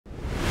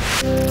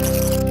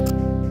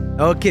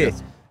Okay.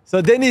 Yes.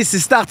 So Dennis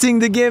is starting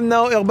the game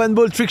now,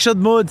 Urbanball Trickshot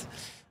mode.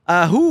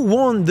 Who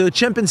won the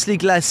Champions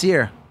League last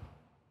year?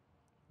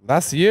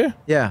 Last year?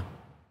 Yeah.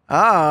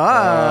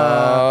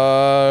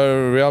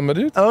 Real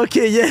Madrid?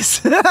 Okay,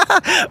 yes.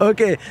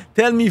 Okay,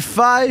 tell me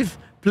 5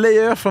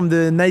 players from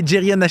the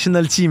Nigerian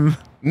national team.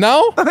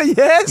 Now?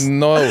 Yes.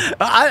 No.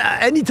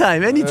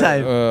 Anytime.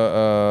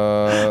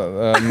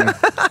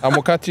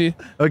 Amokachi.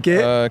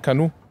 Okay.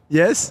 Kanu.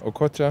 Yes.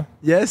 Okocha.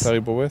 Yes.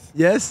 Tariboweth.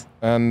 Yes.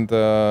 And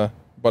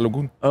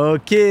Balogun.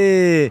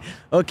 Okay.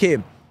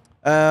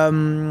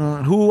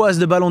 Who was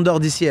the Ballon d'Or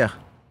this year?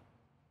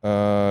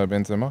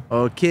 Benzema.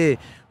 Okay.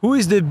 Who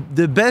is the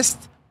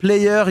best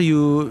player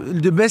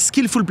the best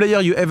skillful player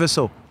you ever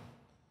saw?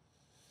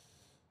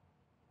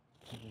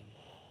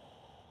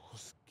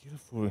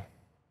 Skillful.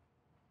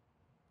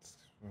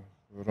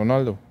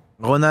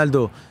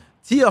 Ronaldo.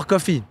 Tea or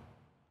coffee?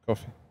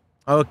 Coffee.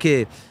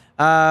 Okay.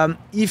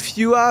 If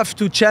you have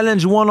to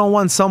challenge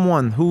one-on-one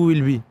someone, who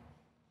will be?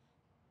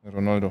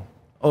 Ronaldo.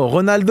 Oh,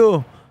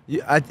 Ronaldo.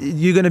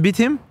 You gonna beat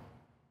him?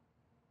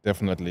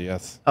 Definitely,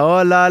 yes.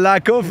 Oh la la,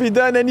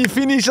 confident, and he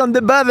finished on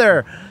the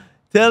buzzer.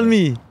 Tell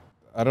me.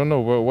 I don't know,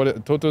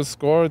 what total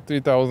score?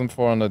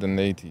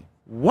 3,480.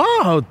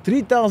 Wow,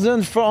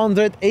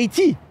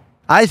 3,480.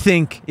 I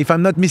think, if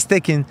I'm not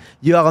mistaken,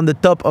 you are on the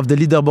top of the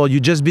leaderboard. You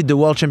just beat the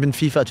world champion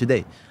FIFA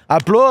today.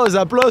 Applause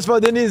for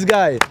Dennis,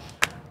 guy.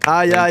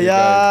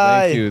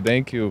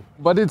 Thank you.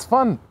 But it's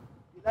fun.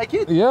 You like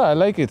it? Yeah, I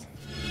like it.